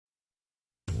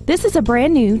This is a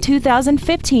brand new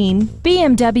 2015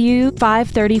 BMW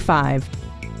 535.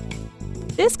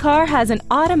 This car has an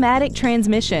automatic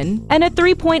transmission and a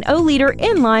 3.0-liter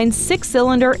inline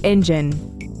six-cylinder engine.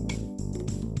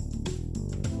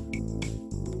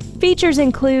 Features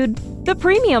include the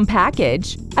premium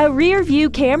package, a rear-view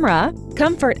camera,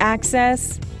 comfort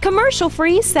access,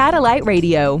 commercial-free satellite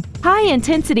radio,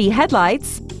 high-intensity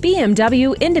headlights,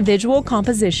 BMW individual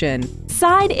composition,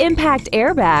 side impact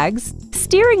airbags,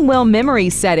 steering wheel memory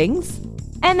settings,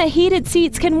 and the heated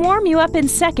seats can warm you up in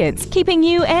seconds, keeping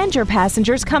you and your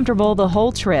passengers comfortable the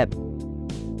whole trip.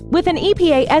 With an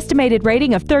EPA estimated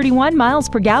rating of 31 miles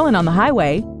per gallon on the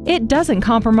highway, it doesn't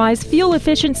compromise fuel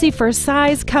efficiency for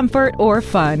size, comfort, or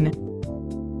fun.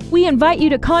 We invite you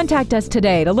to contact us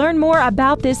today to learn more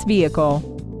about this vehicle.